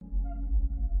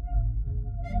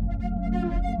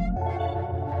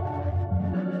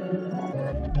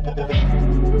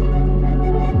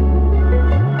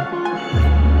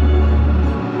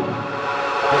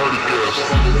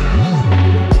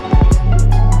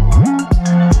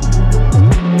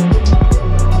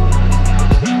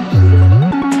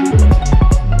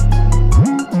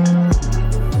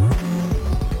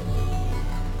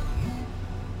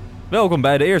Welkom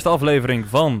bij de eerste aflevering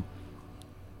van...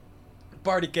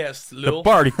 Partycast, lul. De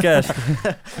Partycast.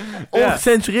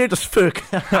 Ongecensureerd als fuck.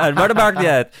 Ja, maar dat maakt niet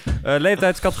uit.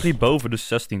 Leeftijdscategorie boven de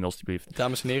 16, alstublieft.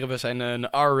 Dames en heren, we zijn een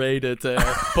R-rated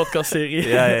podcastserie.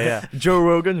 Ja.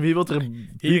 Joe Rogan, wie wil er een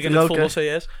Hier in het Vondel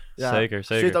CS. Ja. Zeker.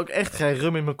 Zit ook echt geen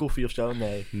rum in mijn koffie of zo?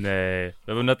 Nee. Nee, we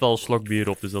hebben net al een slok bier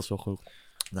op, dus dat is wel goed.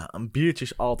 Nou, een biertje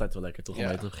is altijd wel lekker, toch? Om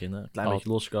mee te beginnen. Klein beetje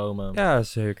loskomen. Ja,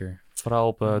 zeker. Vooral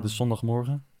op de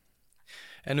zondagmorgen.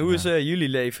 En hoe is jullie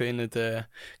leven in het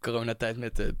coronatijd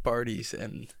met parties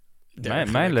en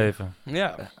dergelijke? Mijn leven?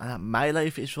 Ja. Mijn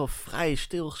leven is wel vrij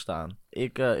stilgestaan.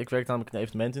 Ik werk namelijk in de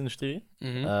evenementindustrie.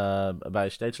 Bij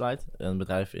Stagelight, een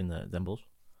bedrijf in Den Bosch.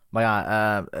 Maar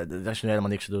ja, er is nu helemaal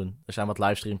niks te doen. Er zijn wat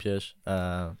livestreampjes.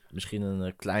 Misschien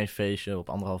een klein feestje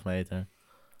op 1,5 meter.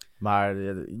 Maar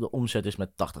de omzet is met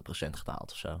 80%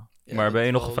 gedaald of zo. Ja, maar ben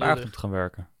je nog gevraagd lullig. om te gaan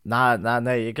werken?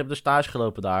 Nee, ik heb de stage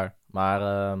gelopen daar.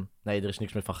 Maar nee, er is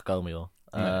niks meer van gekomen, joh.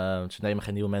 Ze nemen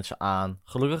geen nieuwe mensen aan.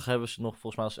 Gelukkig hebben ze nog,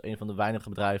 volgens mij als een van de weinige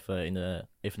bedrijven in de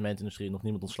evenementindustrie, nog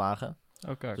niemand ontslagen.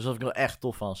 Oké. Dus dat vind ik wel echt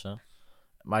tof van ze.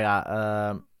 Maar ja,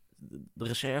 de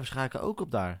reserves raken ook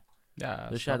op daar. Ja,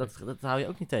 Dus ja, dat hou je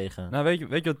ook niet tegen. Nou, weet je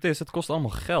wat het is? Het kost allemaal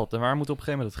geld. En waar moeten we op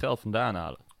een gegeven moment het geld vandaan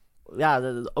halen? Ja,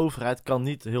 de overheid kan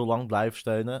niet heel lang blijven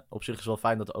steunen. Op zich is het wel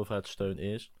fijn dat de overheid steun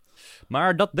is.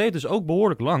 Maar dat deed dus ook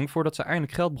behoorlijk lang voordat ze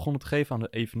eindelijk geld begonnen te geven aan de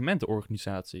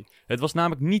evenementenorganisatie. Het was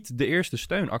namelijk niet de eerste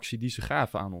steunactie die ze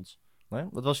gaven aan ons. Nee?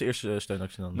 Wat was de eerste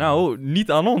steunactie dan? Nou,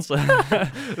 niet aan ons. Nee.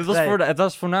 Het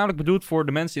was voornamelijk bedoeld voor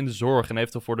de mensen in de zorg en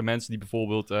eventueel voor de mensen die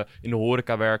bijvoorbeeld in de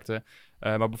horeca werkten.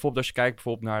 Maar bijvoorbeeld als je kijkt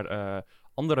naar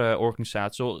andere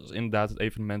organisaties, zoals inderdaad het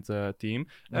evenemententeam,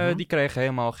 die kregen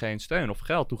helemaal geen steun of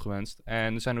geld toegewenst.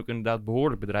 En er zijn ook inderdaad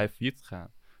behoorlijk bedrijven failliet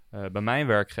gegaan. Bij mijn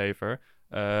werkgever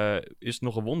is het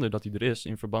nog een wonder dat hij er is,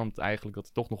 in verband eigenlijk dat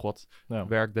hij toch nog wat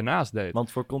werk daarnaast deed.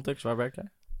 Want voor context, waar werk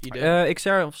jij? Ik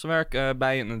werk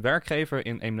bij een werkgever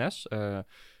in Eemnes.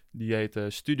 Die heet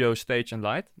Studio Stage and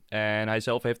Light. En hij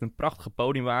zelf heeft een prachtige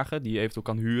podiumwagen die je eventueel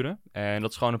kan huren. En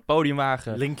dat is gewoon een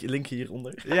podiumwagen. Linkje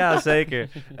hieronder. Ja, zeker.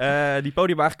 Die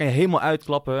podiumwagen kan je helemaal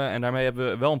uitklappen. En daarmee hebben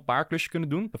we wel een paar klusjes kunnen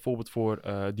doen. Bijvoorbeeld voor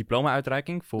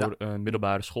diploma-uitreiking voor een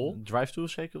middelbare school. Drive-thru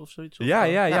zeker of zoiets? Of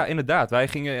Ja, inderdaad. Wij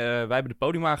hebben de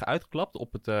podiumwagen uitgeklapt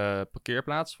op het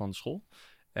parkeerplaats van de school.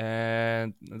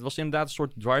 En het was inderdaad een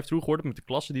soort drive-thru geworden met de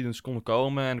klassen die dus konden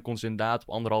komen. En dan konden ze inderdaad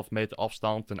op 1,5 meter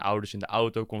afstand en ouders in de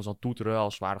auto konden ze dan toeteren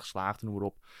als ze waren geslaagd en noem maar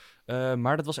op.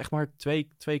 Maar dat was echt maar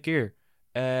twee keer.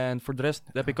 En voor de rest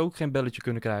heb ik ook geen belletje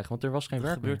kunnen krijgen, want er was geen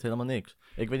werk. Er gebeurt helemaal niks.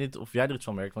 Ik weet niet of jij er iets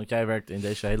van merkt, want jij werkt in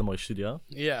deze hele mooie studio.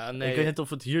 Ja, nee. Ik weet niet of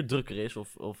het hier drukker is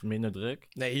of minder druk.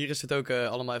 Nee, hier is het ook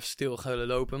allemaal even stil gaan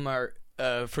lopen. Maar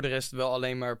voor de rest wel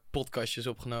alleen maar podcastjes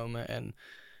opgenomen. En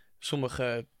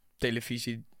sommige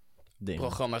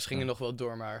televisieprogramma's gingen nog wel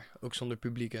door, maar ook zonder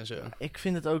publiek en zo. Ik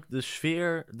vind het ook de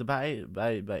sfeer erbij,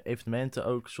 bij evenementen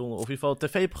ook zonder, of in ieder geval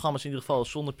tv-programma's in ieder geval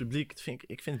zonder publiek,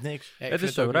 ik vind het niks. Ja, het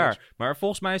is zo raar. Niks. Maar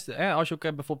volgens mij is het, als je ook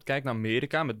bijvoorbeeld kijkt naar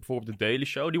Amerika, met bijvoorbeeld de Daily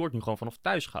Show, die wordt nu gewoon vanaf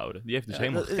thuis gehouden. Die heeft dus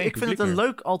helemaal geen publiek. Ik vind het een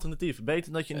leuk alternatief.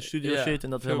 Beter dat je in de studio zit en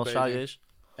dat het helemaal saai is.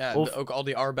 Ja, ook al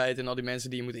die arbeid en al die mensen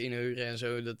die je moet inhuren en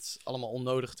zo, dat is allemaal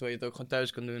onnodig, terwijl je het ook gewoon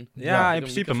thuis kan doen. Ja, in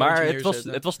principe, maar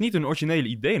het was niet een originele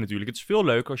idee natuurlijk. Het is veel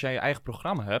leuker als jij je eigen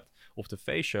programma hebt, of de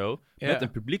feestshow, met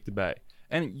een publiek erbij.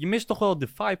 En je mist toch wel de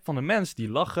vibe van de mensen die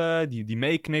lachen, die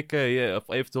meeknikken, of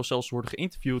eventueel zelfs worden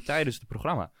geïnterviewd tijdens het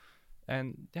programma.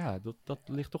 En ja, dat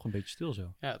ligt toch een beetje stil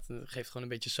zo. Ja, het geeft gewoon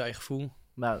een beetje een saai gevoel.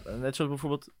 Nou, net zoals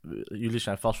bijvoorbeeld, jullie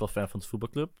zijn vast wel fan van het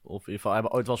voetbalclub. Of in ieder geval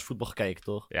hebben ooit wel eens voetbal gekeken,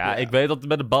 toch? Ja, ik weet dat het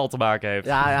met de bal te maken heeft.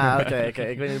 Ja, oké.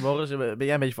 Ik weet niet, Morris, ben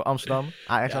jij een beetje voor Amsterdam?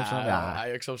 Ajax Amsterdam? Ja,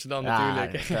 Ajax Amsterdam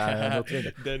natuurlijk. Ja,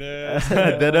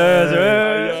 Dennis,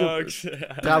 Ajax.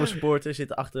 Trouwens supporter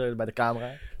zitten achter bij de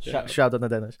camera. Shout-out naar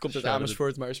Dennis. Komt uit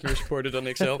Amersfoort, maar is meer supporter dan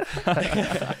ik zelf.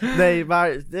 Nee,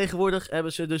 maar tegenwoordig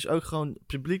hebben ze dus ook gewoon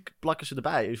publiek plakken ze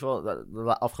erbij. In ieder geval,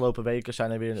 de afgelopen weken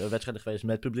zijn er weer wedstrijden geweest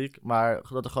met publiek. Maar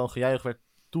dat er gewoon gejuich werd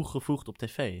toegevoegd op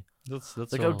tv.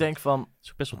 Dat ik ook denk van... Dat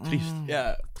is ook best wel triest.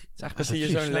 Ja, dan zie je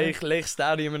zo'n leeg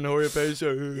stadion en dan hoor je opeens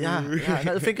zo... Ja, nou,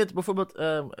 vind ik het bijvoorbeeld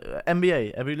NBA.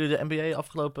 Hebben jullie de NBA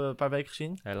afgelopen paar weken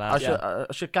gezien? Helaas.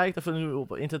 Als je kijkt, even nu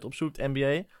op internet opzoekt,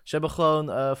 NBA. Ze hebben gewoon,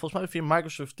 volgens mij via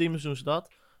Microsoft Teams doen ze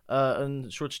dat. Een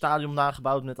soort stadion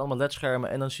nagebouwd met allemaal ledschermen.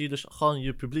 En dan zie je dus gewoon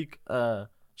je publiek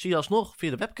zie je alsnog via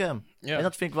de webcam. Ja. En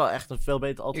dat vind ik wel echt een veel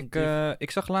beter alternatief.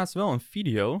 Ik zag laatst wel een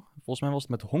video. Volgens mij was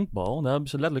het met honkbal. Daar hebben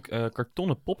ze letterlijk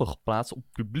kartonnen poppen geplaatst op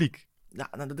het publiek. Ja,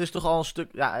 nou, dat is toch al een stuk...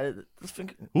 Ja, dat vind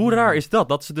ik... Hoe raar is dat?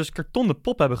 Dat ze dus kartonnen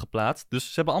pop hebben geplaatst. Dus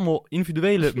ze hebben allemaal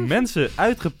individuele mensen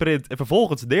uitgeprint en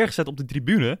vervolgens neergezet op de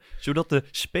tribune. Zodat de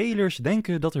spelers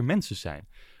denken dat er mensen zijn.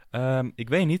 Ik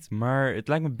weet niet, maar het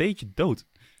lijkt me een beetje dood.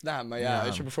 Nou, maar ja,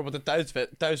 als je bijvoorbeeld een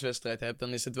thuiswedstrijd hebt, dan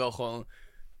is het wel gewoon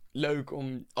leuk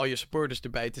om al je supporters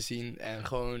erbij te zien. En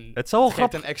gewoon, Het zou wel geeft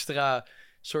grappig... een extra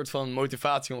soort van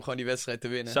motivatie om gewoon die wedstrijd te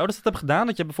winnen. Zouden ze dat hebben gedaan?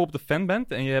 Dat je bijvoorbeeld een fan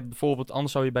bent en je hebt bijvoorbeeld,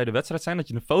 anders zou je bij de wedstrijd zijn, dat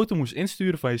je een foto moest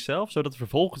insturen van jezelf, zodat er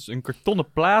vervolgens een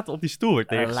kartonnen plaat op die stoel werd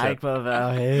Dat neergezet. lijkt me wel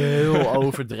heel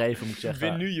overdreven, moet ik zeggen.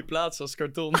 Win nu je plaats als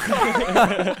karton. 100.000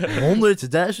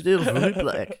 euro voor uw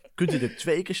plek. Kunt u er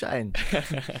 2 keer zijn?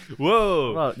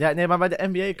 Wow! Wow. Ja, nee, maar bij de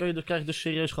NBA krijg je dus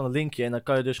serieus gewoon een linkje. En dan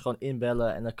kan je dus gewoon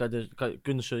inbellen en dan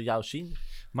kunnen ze jou zien.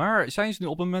 Maar zijn ze nu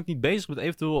op het moment niet bezig met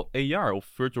eventueel AR of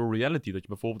virtual reality? Dat je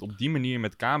bijvoorbeeld op die manier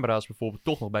met camera's bijvoorbeeld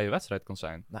toch nog bij je wedstrijd kan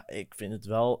zijn? Nou, ik vind het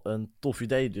wel een tof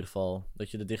idee in ieder geval.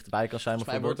 Dat je er dichterbij kan zijn.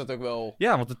 Volgens mij wordt dat ook wel...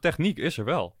 Ja, want de techniek is er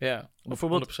wel. Ja,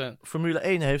 Bijvoorbeeld 100%. Formule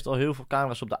 1 heeft al heel veel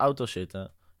camera's op de auto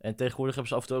zitten. En tegenwoordig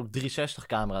hebben ze af en toe ook 360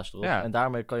 camera's erop. Ja. En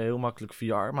daarmee kan je heel makkelijk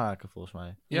VR maken, volgens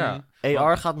mij. Ja.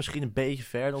 AR gaat misschien een beetje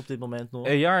verder op dit moment nog.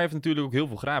 AR heeft natuurlijk ook heel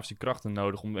veel grafische krachten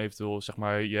nodig om eventueel, zeg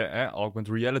maar, je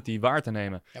augmented reality waar te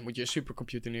nemen. Ja, moet je een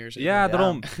supercomputer neerzetten. Ja,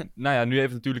 daarom. Nou ja, nu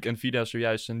heeft natuurlijk Nvidia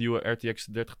zojuist een nieuwe RTX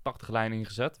 3080-lijn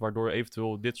ingezet, waardoor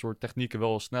eventueel dit soort technieken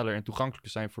wel sneller en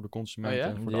toegankelijker zijn voor de consument Oh ja?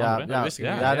 en voor de Ja, anderen. ja, wist ik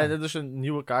ja, niet. ja, Ja. nee, dat is een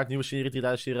nieuwe kaart, nieuwe serie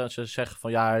 3000 serie. En ze zeggen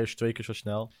van ja, hij is 2 keer zo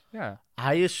snel. Ja.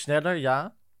 Hij is sneller,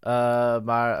 ja.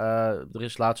 Maar er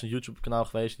is laatst een YouTube-kanaal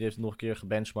geweest, die heeft het nog een keer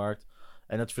gebenchmarkt.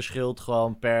 En het verschilt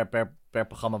gewoon per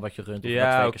programma wat je runt.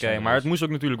 Ja, oké, maar het moest ook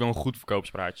natuurlijk wel een goed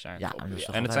verkoopspraatje zijn. Ja, dat is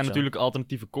toch En het zijn natuurlijk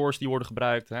alternatieve cores die worden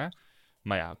gebruikt, hè.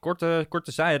 Maar ja, korte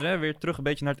zijde, weer terug een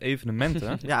beetje naar het evenement,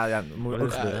 hè. Ja, dat moet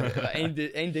ook gebeuren.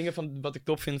 Eén ding van wat ik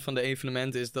top vind van de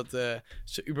evenementen is dat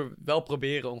ze wel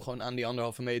proberen om gewoon aan die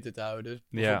 1,5 meter te houden. Dus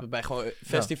bijvoorbeeld bij gewoon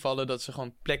festivalen dat ze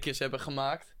gewoon plekjes hebben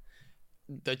gemaakt.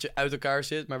 Dat je uit elkaar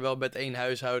zit, maar wel met 1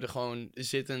 huishouden gewoon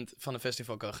zittend van een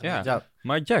festival kan genieten. Ja.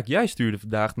 Maar Jack, jij stuurde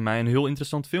vandaag mij een heel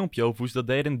interessant filmpje over hoe ze dat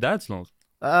deden in Duitsland.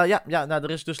 Nou, er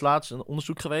is dus laatst een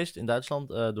onderzoek geweest in Duitsland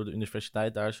door de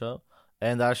universiteit daar zo.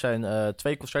 En daar zijn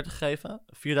 2 concerten gegeven,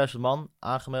 4000 man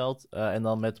aangemeld en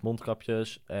dan met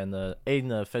mondkapjes. En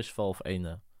 1 festival of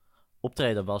 1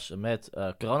 optreden was met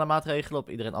coronamaatregelen op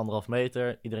iedereen 1,5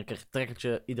 meter. Iedereen kreeg een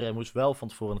trekkertje. Iedereen moest wel van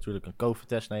tevoren natuurlijk een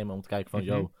COVID-test nemen om te kijken van,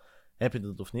 yo, heb je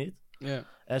dat of niet? Ja.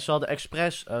 En ze hadden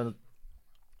expres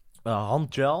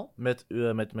handgel met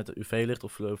de UV-licht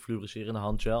of fluoriserende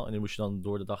handgel. En die moest je dan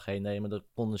door de dag heen nemen. Dat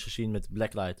konden ze zien met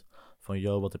blacklight. Van,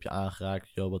 yo, wat heb je aangeraakt?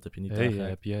 Yo, wat heb je niet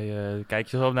aangeraakt? Kijk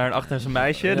je zo naar een achterse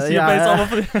meisje? Dan zie je ja, opeens allemaal...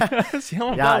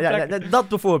 Ja, dat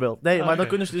bijvoorbeeld. Nee, maar dan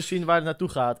kunnen ze dus zien waar het naartoe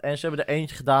gaat. En ze hebben er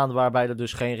eentje gedaan waarbij er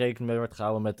dus geen rekening mee werd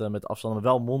gehouden met afstanden.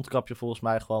 Maar wel mondkapje volgens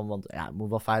mij gewoon, want ja, het moet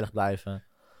wel veilig blijven.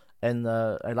 En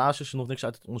helaas is er nog niks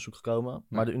uit het onderzoek gekomen.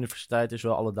 Maar de universiteit is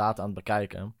wel alle data aan het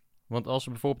bekijken. Want als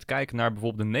we bijvoorbeeld kijken naar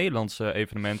bijvoorbeeld de Nederlandse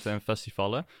evenementen en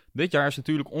festivalen. Dit jaar is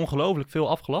natuurlijk ongelooflijk veel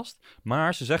afgelast.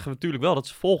 Maar ze zeggen natuurlijk wel dat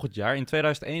ze volgend jaar in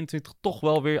 2021 toch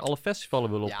wel weer alle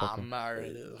festivalen willen oppakken. Ja, maar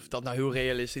of dat nou heel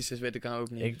realistisch is, weet ik dan ook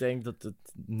niet. Ik denk dat het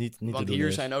niet Want te doen hier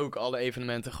is. zijn ook alle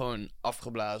evenementen gewoon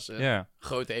afgeblazen. Ja.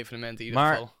 Grote evenementen in ieder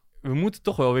Maar geval. we moeten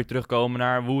toch wel weer terugkomen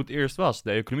naar hoe het eerst was.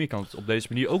 De economie kan het op deze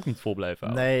manier ook niet vol blijven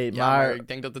houden. Nee, Ja, maar maar ik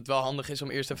denk dat het wel handig is om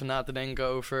eerst even na te denken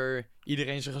over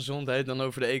iedereen zijn gezondheid dan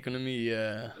over de economie.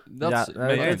 Dat Ja, is- nee,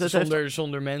 weet je, het is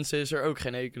Zonder mensen is er ook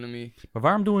geen economie. Maar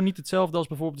waarom doen we niet hetzelfde als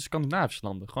bijvoorbeeld de Scandinavische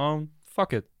landen? Gewoon,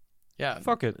 fuck it. Ja,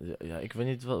 Fuck it. ja, ik weet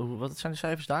niet, wat zijn de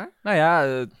cijfers daar? Nou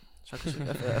ja, Zal ik eens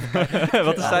even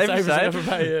wat de Ja, cijfers zijn. even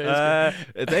bij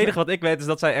Het enige wat ik weet is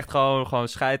dat zij echt gewoon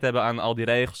scheid hebben aan al die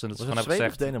regels. En dat ze Was het gewoon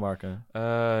hebben Zweden of gezegd...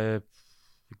 Denemarken?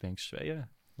 Ik denk Zweden.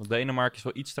 Want Denemarken is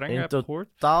wel iets strenger, In heb ik gehoord.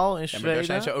 Taal in Ja, maar Zweden. daar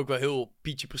zijn ze ook wel heel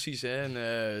pietje precies, hè,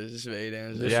 in Zweden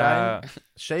en zo. Er Ja,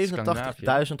 zijn 87.000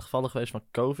 Scandinavië. gevallen geweest van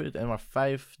COVID en maar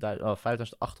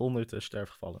 5.800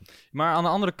 sterfgevallen. maar aan de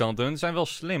andere kant, hun zijn wel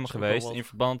slim is ook geweest wel wat. in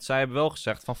verband... Zij hebben wel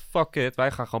gezegd van fuck it,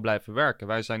 wij gaan gewoon blijven werken.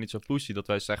 Wij zijn niet zo pussy dat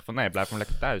wij zeggen van nee, blijf maar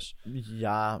lekker thuis.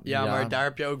 Ja, maar daar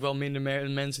heb je ook wel minder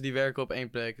mensen die werken op één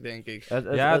plek, denk ik. Ja,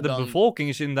 de dan- bevolking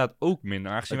is inderdaad ook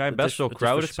minder. Aangezien wij Het best is- wel het is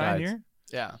crowded zijn verspreid. hier.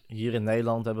 Ja, Hier in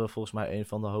Nederland hebben we volgens mij een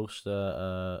van de hoogste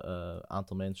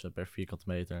aantal mensen per vierkante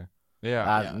meter.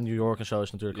 Ja, Ja. New York en zo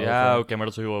is natuurlijk ja hoger. oké, maar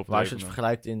dat is heel Maar als je overdreven. het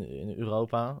vergelijkt in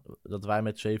Europa, dat wij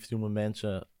met 17 miljoen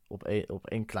mensen op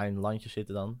één klein landje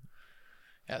zitten dan.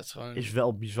 Ja, het is gewoon... is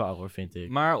wel bizar hoor, vind ik.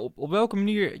 Maar op welke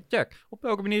manier, Jack, op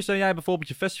welke manier zou jij bijvoorbeeld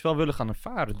je festival willen gaan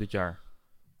ervaren dit jaar?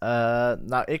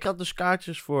 Nou, ik had dus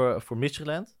kaartjes voor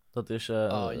Mysteryland. Dat is...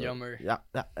 jammer. Ja,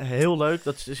 heel leuk.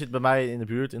 Dat zit bij mij in de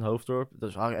buurt, in Hoofddorp. Daar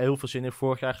is heel veel zin in.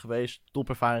 Vorig jaar geweest,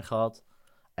 topervaring gehad.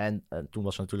 En toen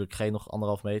was er natuurlijk geen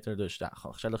nog 1,5 meter, dus ja,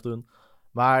 gewoon gezellig doen.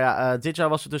 Maar ja, dit jaar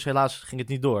was het dus helaas, ging het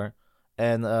niet door.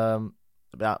 En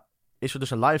ja, is er dus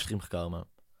een livestream gekomen.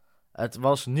 Het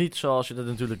was niet zoals je er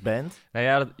natuurlijk bent. Nou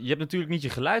ja, je hebt natuurlijk niet je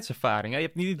geluidservaring. Hè? Je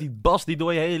hebt niet die bas die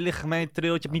door je hele lichaam heen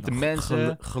trilt. Je hebt niet de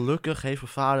mensen. Gelukkig heeft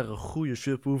mijn vader een goede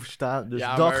subwoofer staan. Dus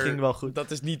ja, dat ging wel goed.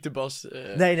 Dat is niet de bas.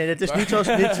 Nee, het is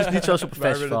niet zoals op een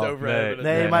festival. Waar we het over hebben.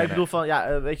 Nee, maar ik bedoel van,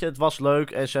 ja, weet je, het was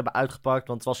leuk. En ze hebben uitgepakt,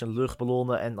 want het was in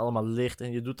luchtballonnen en allemaal licht.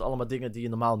 En je doet allemaal dingen die je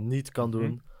normaal niet kan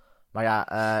doen. Maar ja,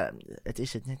 het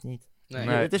is het net niet. Nee,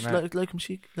 het is leuke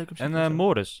muziek. En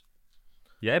Morris,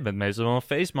 jij bent meestal wel een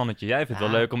feestmannetje. Jij vindt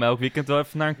het wel leuk om elk weekend wel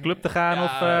even naar een club te gaan. Ja,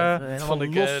 of,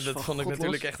 dat vond ik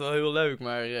natuurlijk echt wel heel leuk.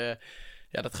 Maar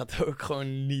ja, dat gaat ook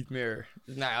gewoon niet meer.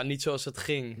 Nou ja, niet zoals het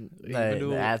ging. Nee, ik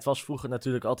bedoel, het was vroeger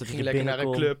natuurlijk altijd... Ging lekker naar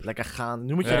een club. Lekker gaan.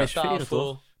 Nu moet je reserveren,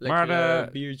 toch? Lekker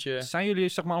maar biertje. Zijn jullie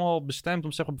zeg maar allemaal bestemd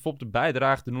om zeg maar, bijvoorbeeld de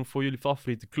bijdrage te doen voor jullie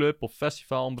favoriete club of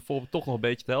festival? Om bijvoorbeeld toch nog een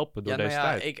beetje te helpen door deze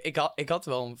tijd? Ik had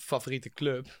wel een favoriete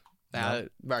club. Nou,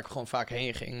 waar ik gewoon vaak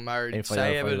heen ging. Maar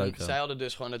zij hadden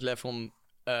dus gewoon het lef om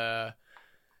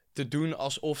te doen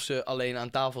alsof ze alleen aan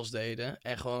tafels deden.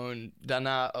 En gewoon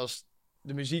daarna, als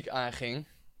de muziek aanging,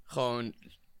 gewoon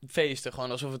feesten.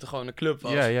 Gewoon alsof het gewoon een club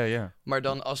was. Ja. Maar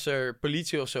dan als er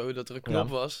politie of zo, dat er een knop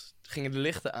was, gingen de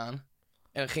lichten aan.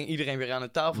 En dan ging iedereen weer aan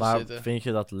de tafel zitten. Maar vind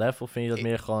je dat lef of vind je dat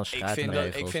meer gewoon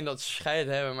scheidregels? Ik vind dat scheid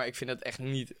hebben, maar ik vind dat echt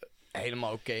niet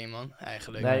helemaal oké, man,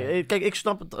 eigenlijk. Nee, kijk, ik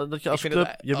snap het, dat je als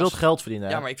club, je wilt geld verdienen.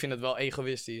 Hè? Ja, maar ik vind het wel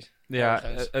egoïstisch. Ja,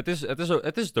 het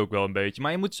is het ook wel een beetje.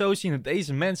 Maar je moet zo zien dat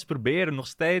deze mensen proberen nog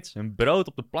steeds hun brood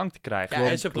op de plank te krijgen. Ja,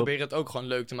 en ze proberen het ook gewoon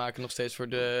leuk te maken nog steeds voor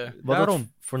de...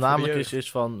 Waarom? Voornamelijk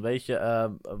is van, weet je,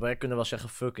 wij kunnen wel zeggen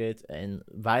fuck it. En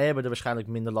wij hebben er waarschijnlijk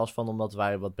minder last van, omdat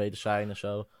wij wat beter zijn en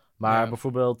zo. Maar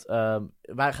bijvoorbeeld,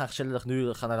 wij gaan gezellig nu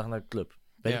naar de club.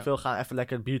 Weet ik veel, gaan even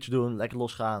lekker het biertje doen, lekker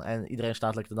losgaan en iedereen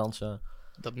staat lekker te dansen.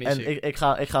 Dat mis ik.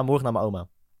 Ik ga morgen naar mijn oma.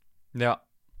 Ja,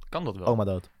 kan dat wel. Oma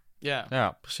dood.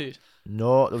 Ja, precies.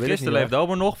 No, dat gisteren leefde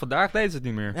oma nog, vandaag deed ze het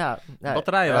niet meer. Ja,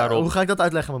 batterijen waren op. Hoe ga ik dat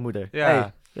uitleggen aan mijn moeder?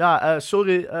 Ja, hey,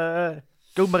 sorry,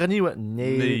 koop maar een nieuwe.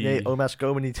 Nee, oma's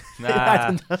komen niet.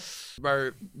 Nah.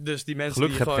 Maar dus die mensen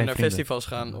die gewoon naar festivals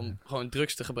gaan om gewoon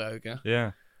drugs te gebruiken.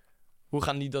 Ja. Hoe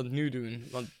gaan die dat nu doen?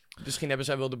 Want misschien hebben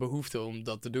zij wel de behoefte om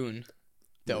dat te doen.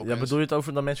 Telkens. Ja, bedoel je het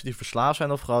over dan mensen die verslaafd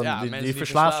zijn of gewoon die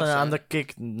verslaafd zijn aan de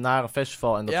kick naar een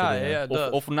festival en dat soort dingen? Ja,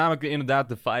 of voornamelijk inderdaad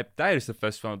de vibe tijdens het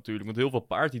festival natuurlijk. Want heel veel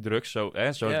partydrugs, zo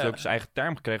heeft hij ook zijn eigen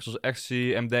term gekregen, zoals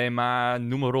ecstasy, MDMA,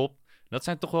 noem maar op. Dat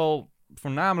zijn toch wel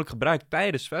voornamelijk gebruikt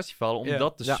tijdens het festival,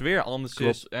 omdat de sfeer anders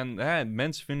is. En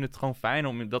mensen vinden het gewoon fijn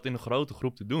om dat in een grote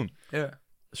groep te doen. Ja.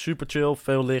 Super chill,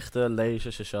 veel lichten,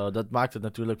 lasers en zo. Dat maakt het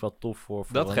natuurlijk wel tof voor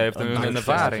dat geeft een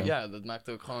ervaring. Ja, dat maakt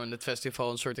ook gewoon het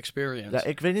festival een soort experience. Ja,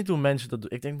 ik weet niet hoe mensen dat doen.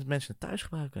 Ik denk dat mensen het thuis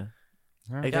gebruiken.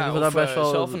 Ja. Ik denk dat we daar best wel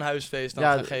zelf een huisfeest aan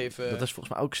gaan geven. Dat is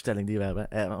volgens mij ook een stelling die we hebben.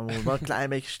 We moeten wel een klein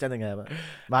beetje stelling hebben.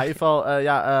 Maar in ieder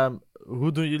geval,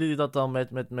 hoe doen jullie dat dan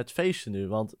met feesten nu?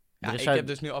 Want ik heb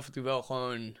dus nu af en toe wel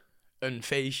gewoon een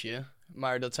feestje.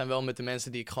 Maar dat zijn wel met de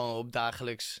mensen die ik gewoon op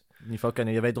dagelijks niveau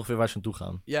kennen. Je weet toch weer waar ze naartoe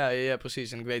gaan. Ja,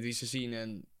 precies. En ik weet wie ze zien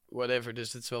en whatever.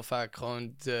 Dus het is wel vaak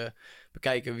gewoon te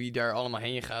bekijken wie daar allemaal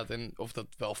heen gaat en of dat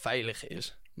wel veilig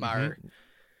is. Maar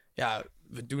ja,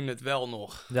 we doen het wel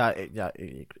nog. Ja,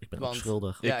 ik ben ook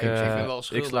schuldig. Ja, ik ben wel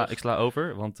schuldig. Ik sla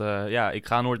over, want ik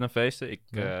ga nooit naar feesten. Ik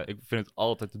vind het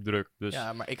altijd te druk. Dus.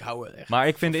 Ja, maar ik hou het echt. Maar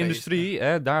ik vind de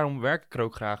industrie, daarom werk ik er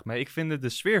ook graag mee. Ik vind de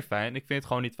sfeer fijn. Ik vind het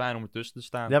gewoon niet fijn om ertussen te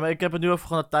staan. Ja, maar ik heb het nu over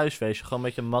gewoon een thuisfeestje. Gewoon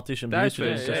met je matties en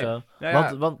biertjes en zo.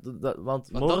 Ja.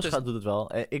 Want Morris doet het wel.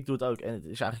 En ik doe het ook. En het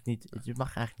is eigenlijk niet... Je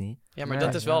mag eigenlijk niet. Ja, maar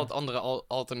dat is wel het andere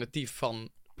alternatief van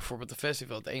bijvoorbeeld een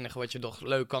festival. Het enige wat je toch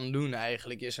leuk kan doen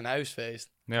eigenlijk is een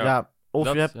huisfeest. Ja,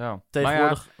 of je hebt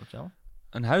tegenwoordig...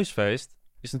 Een huisfeest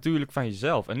is natuurlijk van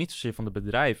jezelf en niet zozeer van de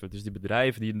bedrijven. Dus die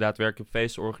bedrijven die daadwerkelijk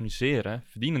feesten organiseren,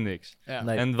 verdienen niks. Ja.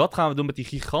 Nee. En wat gaan we doen met die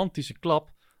gigantische klap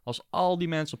als al die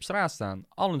mensen op straat staan?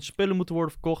 Al hun spullen moeten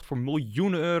worden verkocht voor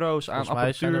miljoenen euro's aan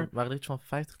apparatuur. Waren er iets van 50.000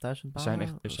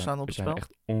 banen? Er zijn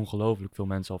echt ongelooflijk veel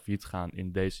mensen al failliet gaan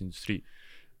in deze industrie.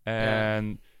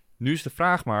 En nu is de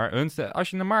vraag maar, als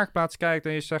je naar de marktplaats kijkt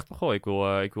en je zegt, goh, ik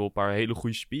wil een paar hele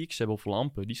goede speakers hebben of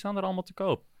lampen, die staan er allemaal te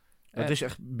koop. Het is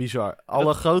echt bizar.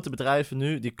 Alle grote bedrijven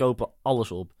nu, die kopen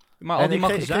alles op. Maar al die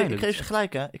magazijnen... Ik geef ze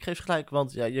gelijk, hè. Ik geef ze gelijk,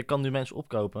 want je kan nu mensen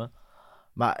opkopen.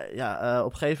 Maar ja,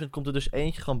 op een gegeven moment komt er dus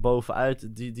eentje gewoon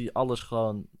bovenuit die alles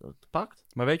gewoon pakt.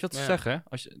 Maar weet je wat ze zeggen?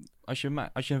 Als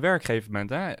je een werkgever bent,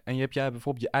 hè, en je hebt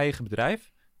bijvoorbeeld je eigen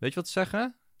bedrijf. Weet je wat ze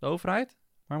zeggen? De overheid?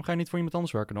 Waarom ga je niet voor iemand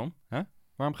anders werken dan? Hè?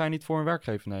 Waarom ga je niet voor een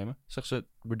werkgever nemen? Zeggen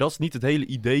ze, maar dat is niet het hele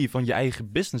idee van je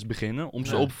eigen business beginnen. Om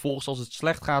zo vervolgens, als het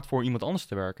slecht gaat, voor iemand anders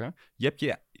te werken. Je hebt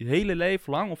je hele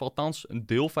leven lang, of althans een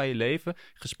deel van je leven,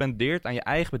 gespendeerd aan je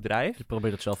eigen bedrijf. Je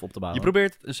probeert het zelf op te bouwen. Je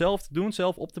probeert het zelf te doen,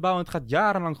 zelf op te bouwen. Het gaat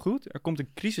jarenlang goed. Er komt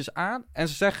een crisis aan. En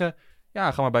ze zeggen,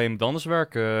 ja, ga maar bij iemand anders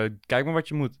werken. Kijk maar wat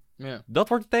je moet. Ja. Dat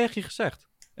wordt tegen je gezegd.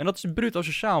 En dat is bruut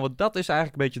asociaal. Want dat is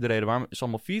eigenlijk een beetje de reden waarom het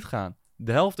allemaal failliet gaan.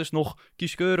 De helft is nog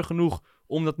kieskeurig genoeg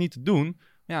om dat niet te doen.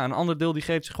 Ja, een ander deel die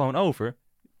geeft zich gewoon over.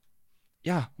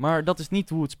 Ja, maar dat is niet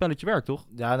hoe het spelletje werkt, toch?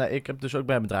 Ja, nee, ik heb dus ook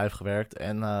bij een bedrijf gewerkt.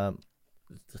 En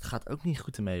het gaat ook niet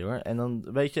goed ermee, hoor. En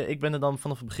dan, weet je, ik ben er dan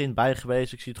vanaf het begin bij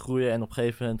geweest. Ik zie het groeien. En op een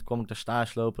gegeven moment kwam ik daar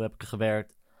stage lopen. Heb ik er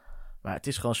gewerkt. Maar het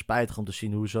is gewoon spijtig om te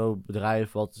zien hoe zo'n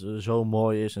bedrijf, wat zo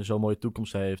mooi is en zo'n mooie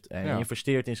toekomst heeft. En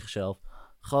investeert in zichzelf.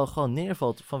 Gewoon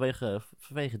neervalt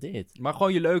vanwege dit. Maar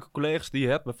gewoon je leuke collega's die je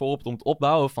hebt, bijvoorbeeld om het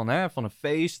opbouwen van een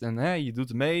feest. En je doet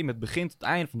er mee met begin tot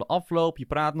einde van de afloop. Je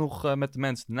praat nog met de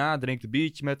mensen na, drinkt een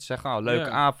biertje met. Zegt, leuke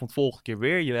avond, volgende keer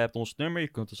weer. Je hebt ons nummer, je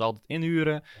kunt ons altijd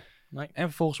inhuren. Nee. En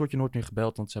vervolgens word je nooit meer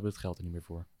gebeld, want ze hebben het geld er niet meer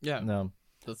voor. Ja, nou,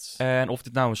 dat is... En of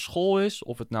dit nou een school is,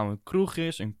 of het nou een kroeg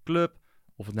is, een club,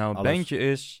 of het nou een bandje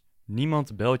is.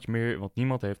 Niemand belt je meer, want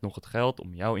niemand heeft nog het geld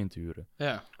om jou in te huren.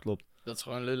 Ja, klopt. Dat is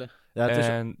gewoon lullen. Ja,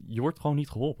 en je wordt gewoon niet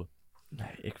geholpen.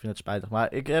 Nee, ik vind het spijtig.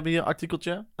 Maar ik heb hier een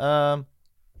artikeltje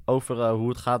over hoe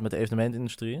het gaat met de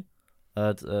evenementindustrie.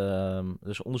 Er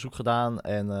is onderzoek gedaan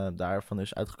en daarvan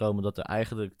is uitgekomen dat er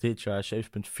eigenlijk dit jaar 7,4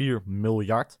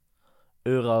 miljard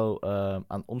euro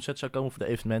aan omzet zou komen voor de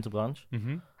evenementenbranche.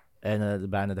 Mm-hmm. En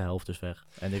bijna de helft is weg.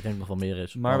 En ik denk nog wel meer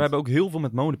is. Maar we hebben ook heel veel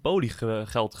met Monopoly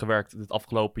geld gewerkt het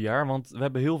afgelopen jaar. Want we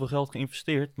hebben heel veel geld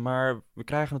geïnvesteerd, maar we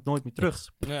krijgen het nooit meer terug.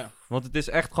 Ja. Want het is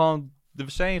echt gewoon de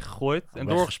wc ingegooid en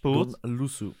doorgespoeld.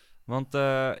 Want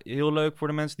heel leuk voor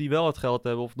de mensen die wel het geld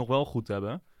hebben of het nog wel goed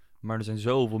hebben. Maar er zijn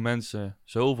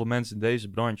zoveel mensen in deze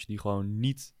branche die gewoon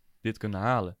niet dit kunnen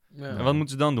halen. Ja. En wat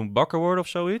moeten ze dan doen? Bakker worden of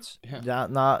zoiets? Ja,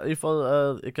 nou, in ieder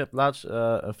geval, ik heb laatst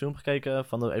een film gekeken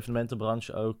van de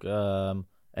evenementenbranche ook.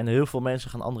 En heel veel mensen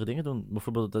gaan andere dingen doen.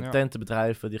 Bijvoorbeeld de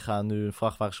tentenbedrijven, die gaan nu een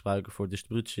vrachtwagen gebruiken voor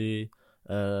distributie.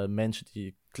 Mensen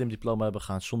die klimdiploma hebben,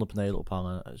 gaan zonnepanelen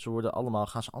ophangen.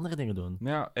 Gaan ze andere dingen doen.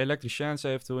 Ja, elektriciëns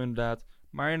eventueel inderdaad.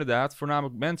 Maar inderdaad,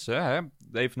 voornamelijk mensen,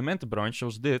 de evenementenbranche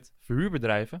zoals dit,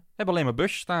 verhuurbedrijven, hebben alleen maar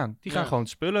busjes staan. Die gaan gewoon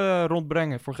spullen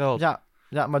rondbrengen voor geld.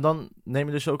 Ja, maar dan neem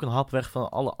je dus ook een hap weg van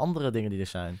alle andere dingen die er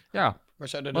zijn. Ja. Maar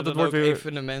zouden er dan ook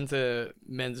evenementen,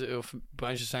 mensen of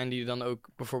branches zijn die dan ook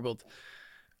bijvoorbeeld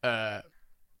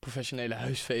professionele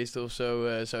huisfeesten of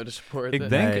zo zouden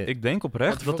supporten? Ik denk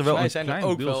oprecht dat er wel een zijn er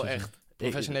ook wel echt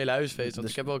professionele huisfeesten. Want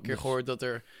ik heb wel een keer gehoord dat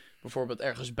er bijvoorbeeld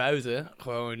ergens buiten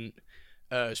gewoon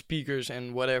speakers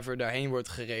en whatever daarheen wordt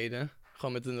gereden.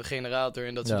 Gewoon met een generator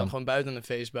en dat ze dan gewoon buiten een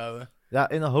feest bouwen. Ja,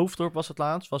 in een Hoofddorp was het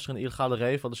laatst. Was er een illegale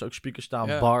rave. Hadden ze ook speakers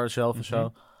staan, bar zelf en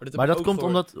zo. Maar dat komt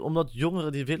omdat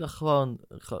jongeren die willen gewoon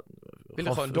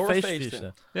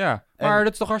doorfeesten. Ja, maar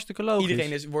dat is toch hartstikke logisch.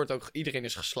 Iedereen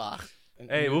is geslaagd.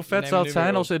 Hey, hoe vet zou het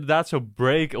zijn als ze inderdaad zo'n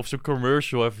break of zo'n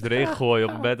commercial even erin gooien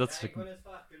op het bed. Dat ik wou net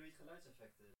vragen, kunnen we niet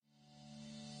geluidseffecten?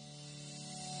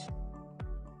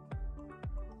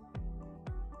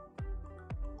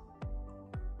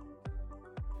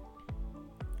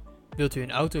 Wilt u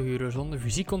een auto huren zonder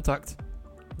fysiek contact?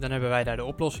 Dan hebben wij daar de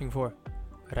oplossing voor.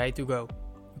 Ride2Go.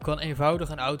 U kan eenvoudig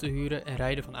een auto huren en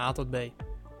rijden van A tot B.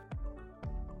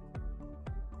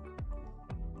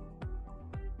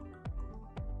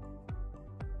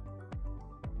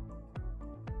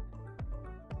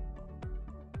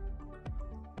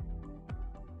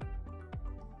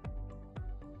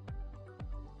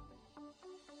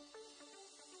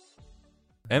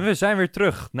 En we zijn weer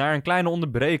terug naar een kleine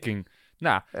onderbreking.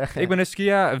 Nou, ik ben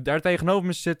Eskia, daar tegenover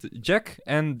me zit Jack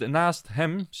en naast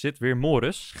hem zit weer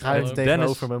Morris. Schuin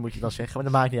tegenover me moet je dan zeggen, maar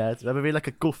dat maakt niet uit. We hebben weer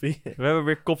lekker koffie. We hebben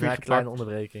weer koffie gepakt. Een kleine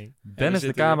onderbreking. Dennis,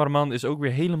 de cameraman, is ook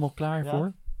weer helemaal klaar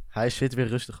voor. Hij zit weer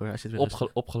rustig hoor.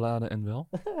 Opgeladen en wel.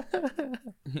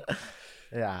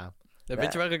 Ja.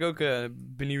 Weet je waar ik ook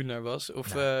benieuwd naar was?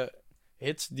 Of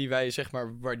hits die wij zeg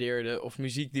maar waardeerden, of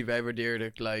muziek die wij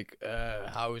waardeerden, like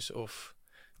house of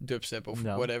dubstep of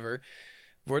whatever.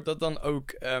 Wordt dat dan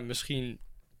ook misschien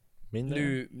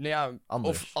minder? Nu,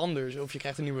 anders. Of anders. Of je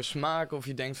krijgt een nieuwe smaak. Of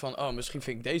je denkt van, misschien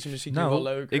vind ik deze muziek nu wel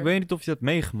leuker. Ik weet niet of je dat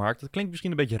hebt meegemaakt. Dat klinkt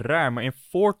misschien een beetje raar. Maar in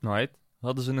Fortnite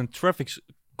hadden ze een traffic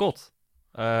code.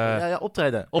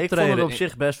 Optreden. Ik vond het op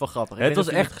zich best wel grappig. Het was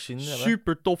echt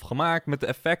super tof gemaakt met de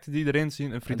effecten die erin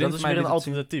zien. Een vriendin dat is van mij weer een liet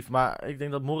het alternatief. Maar ik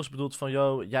denk dat Morris bedoelt van...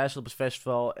 Yo, jij zit op het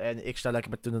festival en ik sta lekker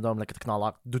met Thunderdome lekker te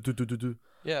knallen. Doe.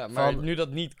 Ja, maar nu dat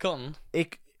niet kan...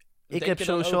 Ik heb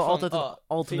sowieso altijd een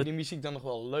alternatief. Vind je die muziek dan nog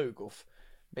wel leuk? Of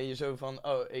ben je zo van...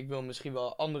 Oh, ik wil misschien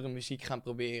wel andere muziek gaan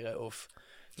proberen. Of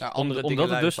naar andere dingen Omdat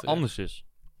het luisteren. dus anders is,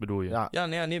 bedoel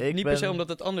je? Niet per se omdat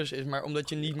het anders is. Maar omdat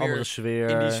je niet meer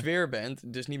in die sfeer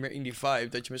bent. Dus niet meer in die vibe.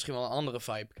 Dat je misschien wel een andere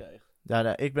vibe krijgt.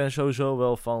 Ja, ik ben sowieso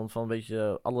wel van een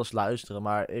beetje alles luisteren.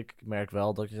 Maar ik merk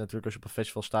wel dat je natuurlijk als je op een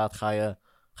festival staat...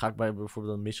 Ga ik bij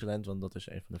bijvoorbeeld een Michelin, want dat is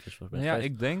een van de festivals. Ja,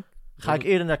 ik denk... Ga ik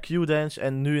eerder naar Q-Dance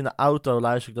en nu in de auto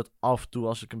luister ik dat af en toe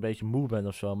als ik een beetje moe ben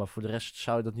of zo. Maar voor de rest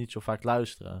zou je dat niet zo vaak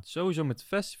luisteren. Sowieso met het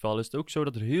festival is het ook zo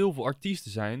dat er heel veel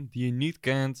artiesten zijn die je niet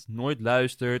kent, nooit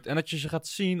luistert. En dat je ze gaat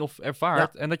zien of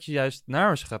ervaart en dat je juist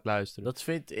naar ze gaat luisteren. Dat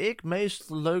vind ik meest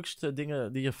de leukste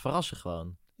dingen die je verrassen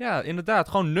gewoon. Ja, inderdaad.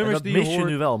 Gewoon nummers en dat die je mis hoort. Je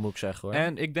nu wel, moet ik zeggen hoor.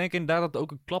 En ik denk inderdaad dat het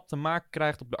ook een klap te maken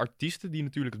krijgt op de artiesten die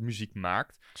natuurlijk het muziek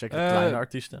maakt. Zeker de kleine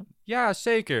artiesten. Ja,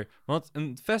 zeker. Want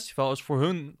een festival is voor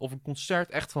hun of een concert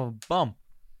echt van bam.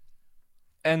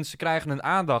 En ze krijgen een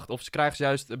aandacht of ze krijgen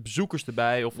juist bezoekers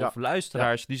erbij of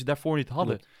luisteraars die ze daarvoor niet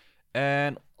hadden. Klopt.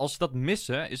 En als ze dat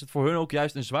missen, is het voor hun ook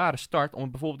juist een zware start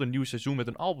om bijvoorbeeld een nieuw seizoen met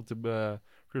een album te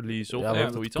release of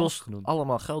eventueel iets anders te doen.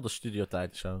 Allemaal geld als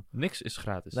studiotijd zo. Niks is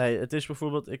gratis. Nee, het is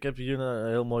bijvoorbeeld, ik heb hier een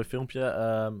heel mooi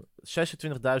filmpje.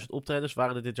 26.000 optredens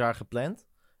waren er dit jaar gepland.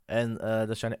 En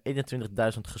er zijn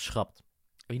er 21.000 geschrapt.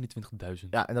 21.000?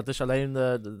 Ja, en dat is alleen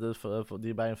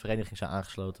die bij een vereniging zijn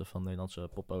aangesloten van Nederlandse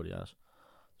poppodia's.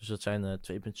 Dus dat zijn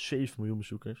 2,7 miljoen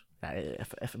bezoekers. Ja,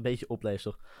 even een beetje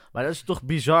oplezen toch. Maar dat is toch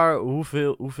bizar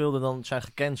hoeveel er dan zijn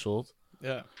gecanceld.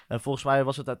 Ja. En volgens mij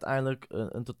was het uiteindelijk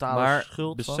een totale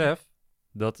schuld van... Maar besef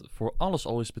dat voor alles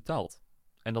al is betaald.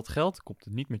 En dat geld komt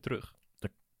er niet meer terug.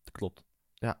 Dat klopt.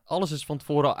 Ja. Alles is van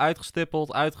tevoren al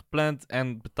uitgestippeld, uitgepland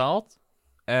en betaald.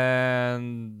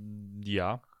 En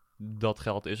ja, dat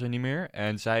geld is er niet meer.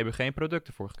 En zij hebben geen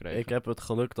producten voor gekregen. Ik heb het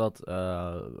geluk dat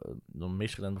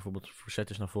Michelin bijvoorbeeld verzet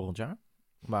is naar volgend jaar.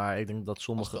 Maar ik denk dat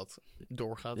sommige... Als dat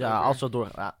doorgaat. Ja, als dat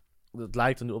doorgaat. Ja, het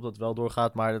lijkt er nu op dat het wel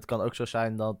doorgaat. Maar het kan ook zo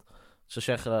zijn dat ze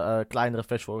zeggen kleinere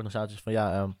festivalorganisaties van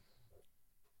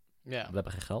we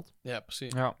hebben geen geld. Ja,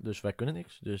 precies. Ja. Dus wij kunnen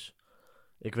niks. Dus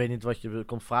ik weet niet wat je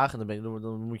komt vragen.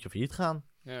 Dan moet je failliet gaan.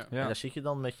 Ja. En daar zit je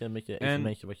dan met je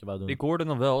evenementje wat je wou doen. Ik hoorde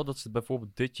dan wel dat ze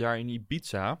bijvoorbeeld dit jaar in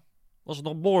Ibiza... was het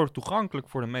nog behoorlijk toegankelijk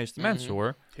voor de meeste mensen,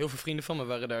 hoor. Heel veel vrienden van me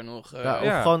waren daar nog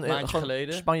gewoon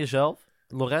geleden. Spanje zelf.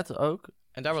 Lorette ook.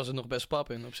 En daar was het nog best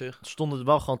pap in op zich. Er stonden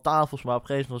wel gewoon tafels, maar op een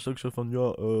gegeven moment was het ook zo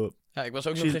van... Ja, ik was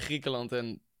ook nog in Griekenland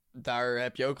en daar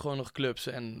heb je ook gewoon nog clubs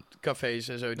en cafés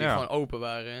en zo die gewoon open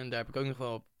waren. En daar heb ik ook nog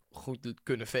wel goed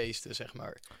kunnen feesten, zeg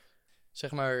maar.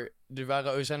 Zeg maar,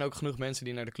 er zijn ook genoeg mensen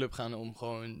die naar de club gaan om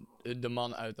gewoon de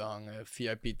man uit te hangen.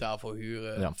 VIP-tafel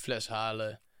huren, een fles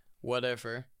halen,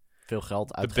 whatever. Veel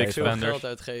geld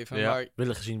uitgeven. Ja. Maar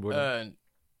willen gezien worden.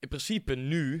 In principe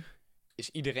nu is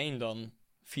iedereen dan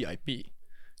VIP.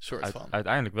 Soort van.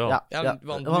 Uiteindelijk wel.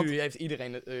 Want nu heeft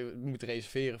iedereen moet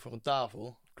reserveren voor een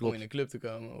tafel. Klopt. Om in een club te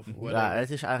komen. Of ja, het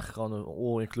is eigenlijk gewoon een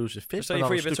all-inclusive fit. Stel je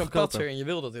voor, je bent zo'n patser en je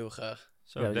wil dat heel graag.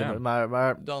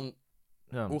 Maar dan...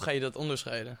 Ja. Hoe ga je dat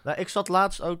onderscheiden? Nou, ik zat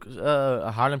laatst ook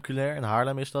Haarlem Culinair. In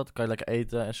Haarlem is dat. Kan je lekker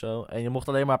eten en zo. En je mocht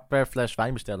alleen maar per fles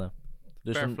wijn bestellen.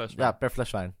 Dus per fles wijn? Ja, per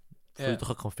fles wijn. Voel je toch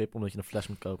ook gewoon VIP omdat je een fles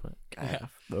moet kopen.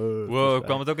 Wow,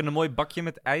 kwam het ook in een mooi bakje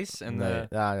met ijs? En, nee,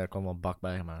 er kwam wel een bak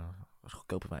bij, maar dat was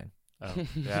goedkope wijn.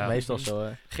 Ja. Meestal zo,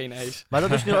 hè. Geen ijs. Maar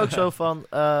dat is nu ook zo van...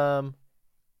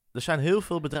 er zijn heel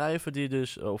veel bedrijven die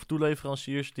dus... of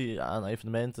toeleveranciers die aan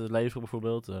evenementen leveren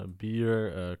bijvoorbeeld.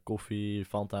 Bier, koffie,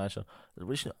 Fanta en zo. Dat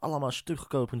is nu allemaal stuk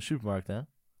goedkoper in de supermarkt, hè.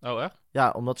 Oh, echt?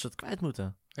 Ja, omdat ze het kwijt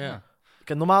moeten. Ja.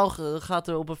 Kijk, normaal gaat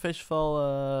er op een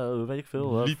festival, weet ik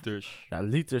veel... liters. Ja,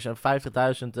 liters en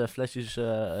 50.000 flesjes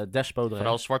Despo erin.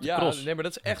 Vooral Zwarte Cross. Nee, maar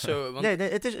dat is echt zo. Want... Nee,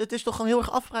 het is toch gewoon heel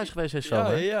erg afgeprijsd geweest deze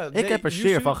zomer. Ja, ik heb er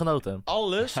zeer van genoten.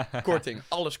 Alles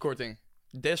korting.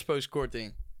 Despo's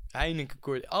korting. Heineken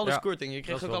korting. Alles korting. Je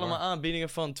kreeg ook allemaal aanbiedingen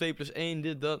van 2+1,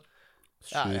 dit, dat.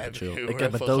 Super chill. Ik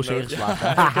heb mijn doos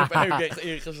ingeslagen. Ik heb ook echt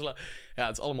ingeslagen. Ja,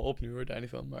 het is allemaal op nu hoor, daar niet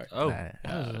van. Maar... Oh,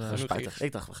 spijtig.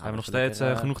 Ik dacht, we hebben nog steeds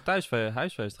genoeg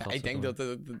huisfeesten gehad. Ik denk dat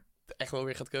het echt wel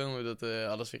weer gaat komen, dat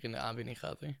alles weer in de aanbieding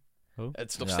gaat. Hè. Oh? Het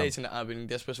is nog steeds in de aanbieding.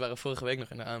 Despo's waren vorige week nog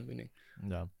in de aanbieding.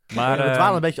 Ja. Maar we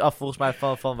dwalen een beetje af volgens mij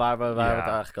van waar we het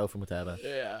eigenlijk over moeten hebben.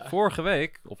 Ja. Vorige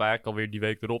week, of eigenlijk alweer die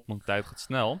week erop, want de tijd gaat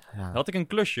snel, had ik een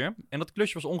klusje. En dat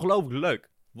klusje was ongelooflijk leuk.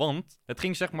 Want het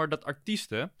ging zeg maar dat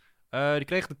artiesten die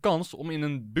kregen de kans om in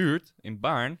een buurt, in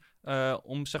Baarn,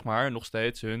 om zeg maar nog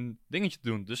steeds hun dingetje te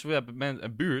doen. Dus we hebben met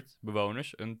een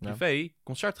buurtbewoners een privé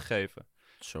concert gegeven.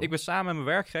 Zo. Ik ben samen met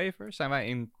mijn werkgever, zijn wij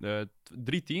in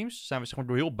 3 teams, zijn we zeg maar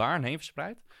door heel Baarn heen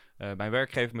verspreid. Mijn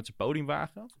werkgever met zijn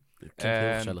podiumwagen. Klinkt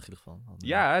heel gezellig in ieder geval.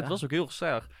 Ja, het was ook heel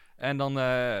gezellig. En dan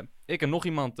ik en nog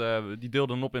iemand, die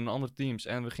deelden dan op in andere teams.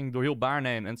 En we gingen door heel Baarn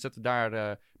heen en zetten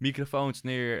daar microfoons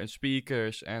neer en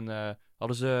speakers. En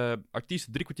hadden ze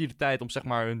artiesten 3 kwartier de tijd om zeg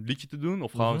maar hun liedje te doen.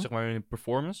 Of gewoon zeg maar hun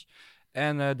performance.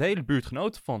 En de hele buurt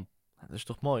genoten van. Dat is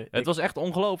toch mooi? Het was echt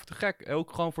ongelooflijk te gek.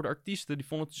 Ook gewoon voor de artiesten. Die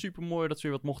vonden het super mooi dat ze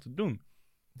weer wat mochten doen.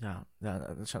 Ja,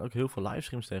 er zijn ook heel veel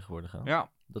livestreams tegenwoordig. Hè?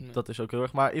 Ja. Dat is ook heel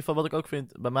erg. Maar in ieder geval wat ik ook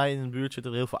vind, bij mij in de buurt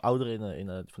zitten er heel veel ouderen in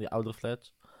van die oudere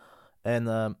flats. En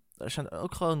er zijn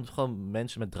ook gewoon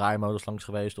mensen met draaimodus langs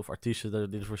geweest of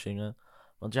artiesten die ervoor zingen.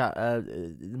 Want ja,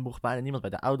 er mocht bijna niemand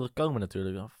bij de ouderen komen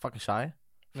natuurlijk. Fucking saai.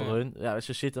 Voor hun. Ja,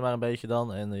 ze zitten maar een beetje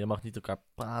dan en je mag niet elkaar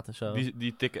praten en zo.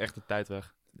 Die tikken echt de tijd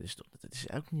weg. Dat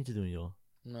is ook niet te doen, joh.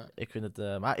 Nee. Ik vind het...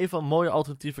 maar in ieder geval mooie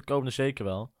alternatieven komen er zeker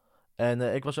wel.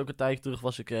 En ik was ook een tijdje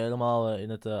terug, helemaal in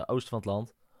het oosten van het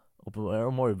land. Op een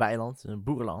heel mooi weiland, een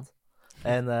boerenland.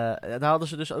 En daar hadden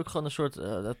ze dus ook gewoon een soort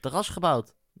terras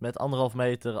gebouwd. Met 1,5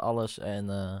 meter, alles. En,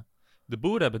 De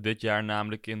boeren hebben dit jaar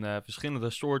namelijk in verschillende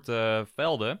soorten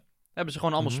velden... hebben ze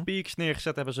gewoon allemaal speakers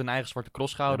neergezet. Hebben ze een eigen zwarte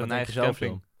cross gehouden, een eigen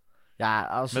camping.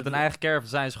 Ja, met een eigen caravan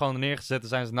zijn ze gewoon neergezet en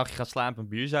zijn ze een nachtje gaan slapen en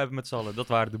bierzuipen met z'n allen. Dat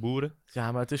waren de boeren.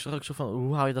 Ja, maar het is toch ook zo van,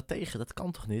 hoe hou je dat tegen? Dat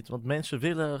kan toch niet? Want mensen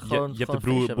willen gewoon... Je hebt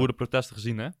de boerenprotesten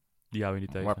gezien, hè? Die hou je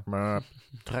niet tegen.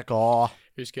 Trek al.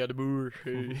 Is de boer.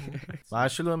 Maar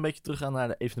zullen we een beetje teruggaan naar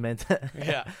de evenementen?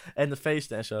 Ja. En de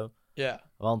feesten en zo? Ja.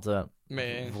 Want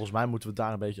volgens mij moeten we het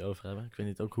daar een beetje over hebben. Ik weet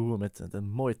niet ook hoe we met een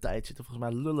mooie tijd zitten. Volgens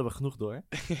mij lullen we genoeg door.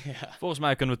 Ja. Volgens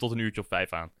mij kunnen we tot 1 uurtje of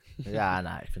 5 aan. Ja,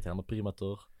 nou, ik vind het helemaal prima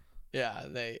toch? Ja,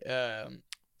 nee. Het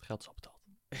geld is al betaald.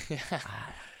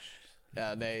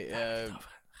 Ja, nee.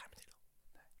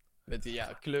 Met die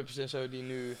clubs en zo die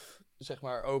nu zeg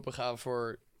maar open gaan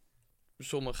voor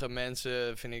sommige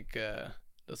mensen, vind ik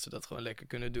dat ze dat gewoon lekker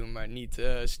kunnen doen, maar niet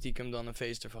stiekem dan een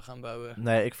feest ervan gaan bouwen.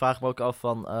 Nee, ik vraag me ook af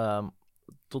van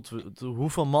tot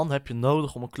hoeveel man heb je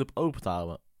nodig om een club open te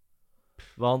houden?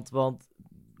 Want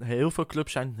heel veel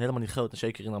clubs zijn helemaal niet groot, en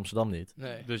zeker in Amsterdam niet.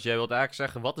 Nee. Dus jij wilt eigenlijk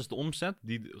zeggen, wat is de omzet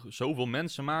die zoveel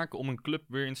mensen maken om een club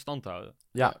weer in stand te houden?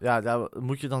 Ja,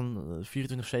 moet je dan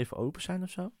 24/7 open zijn of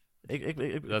zo?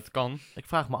 Dat kan. Ik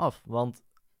vraag me af, want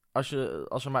als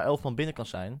er maar 11 man binnen kan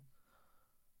zijn,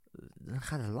 dan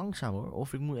gaat het langzaam hoor.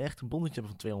 Of ik moet echt een bonnetje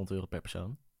hebben van €200 per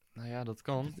persoon. Nou ja, dat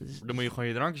kan. Dan moet je gewoon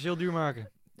je drankjes heel duur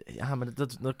maken. Ja, maar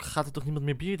dan gaat er toch niemand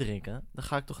meer bier drinken? Dan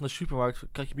ga ik toch naar de supermarkt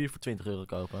een kratje bier voor €20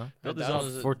 kopen. Dat is al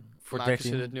voor maken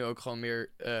 13. ze het nu ook gewoon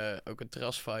meer ook een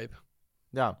terras-vibe.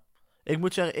 Ja. Ik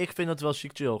moet zeggen, ik vind het wel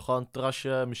ziek chill. Gewoon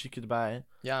terrasje, muziekje erbij.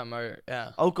 Ja, maar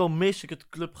ja. Ook al mis ik het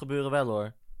clubgebeuren wel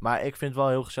hoor. Maar ik vind het wel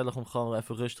heel gezellig om gewoon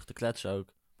even rustig te kletsen ook.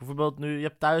 Bijvoorbeeld nu, je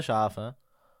hebt Thuishaven.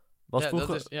 Was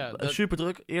vroeger super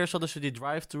druk. Eerst hadden ze die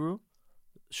drive-thru.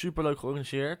 Super leuk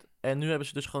georganiseerd. En nu hebben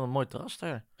ze dus gewoon een mooi terras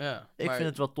daar. Ja, ik vind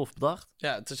het wel tof bedacht.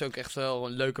 Ja, het is ook echt wel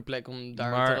een leuke plek om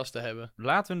daar een terras te hebben.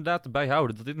 Laten we inderdaad erbij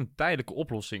houden dat dit een tijdelijke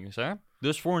oplossing is, hè?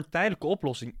 Dus voor een tijdelijke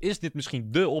oplossing is dit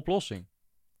misschien dé oplossing.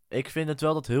 Ik vind het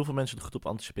wel dat heel veel mensen er goed op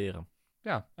anticiperen.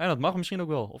 Ja, en dat mag misschien ook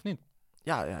wel, of niet?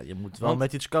 Ja, je moet wel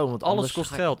met iets komen. Want alles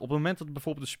kost geld. Op het moment dat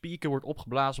bijvoorbeeld de speaker wordt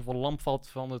opgeblazen of een lamp valt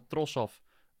van de tros af,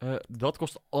 dat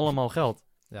kost allemaal geld.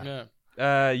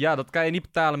 Ja. Dat kan je niet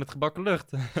betalen met gebakken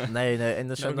lucht. Nee, en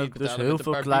er zijn ook dus heel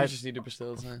veel kleine... die er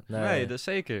besteld zijn. Nee, dat is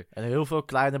zeker. En heel veel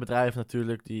kleine bedrijven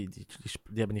natuurlijk, die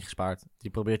hebben niet gespaard.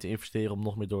 Die proberen te investeren om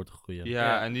nog meer door te groeien.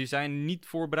 Ja, en die zijn niet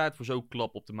voorbereid voor zo'n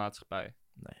klap op de maatschappij.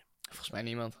 Nee. Volgens mij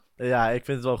niemand. Ja, ik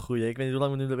vind het wel een goeie. Ik weet niet hoe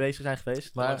lang we nu bezig zijn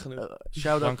geweest. Maar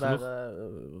shout-out naar...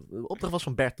 de opdracht was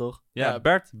van Bert, toch? Ja,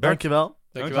 Bert. Dankjewel.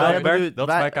 Dankjewel, Bert. Dat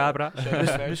is bij Cabra.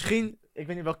 Dus misschien... Ik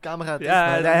weet niet welke camera het is.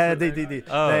 Ja, die.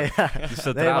 Oh, nee, die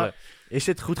centrale. Is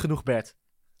dit goed genoeg, Bert?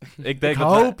 Ik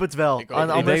hoop het wel. Ik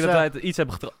denk dat wij het iets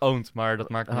hebben geowned, maar dat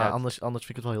maakt niet uit. Anders vind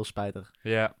ik het wel heel spijtig.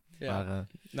 Ja.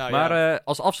 Maar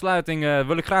als afsluiting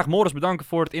wil ik graag Morris bedanken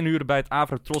voor het inhuren bij het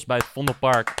Avrotros bij het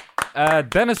Vondelpark.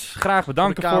 Dennis graag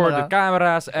bedanken voor de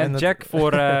camera's. En Jack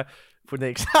voor... voor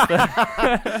niks.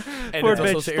 En dit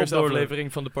was onze eerste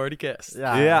aflevering van de Partycast.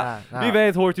 Wie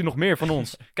weet hoort u nog meer van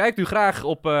ons. Kijkt u graag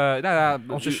op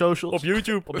onze socials. Op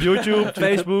YouTube,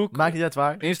 Facebook. Maakt niet uit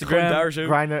waar. Instagram. Daar zo.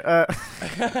 Grindr.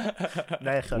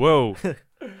 Nee, wow.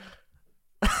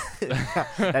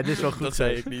 Dit is wel goed. Dat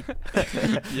zei ik niet.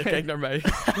 Je kijkt naar mij.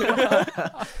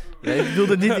 Nee, ik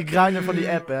bedoelde niet die Grindr van die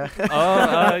app, hè.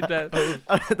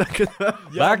 Dat kunnen we.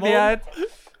 Maakt niet uit.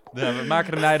 Ja, we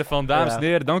maken er een einde van. Dames en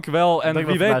heren, dankjewel. En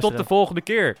wie weet tot de volgende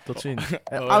keer. Tot ziens.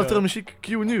 Outro muziek, Q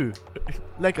nu.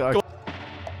 Lekker.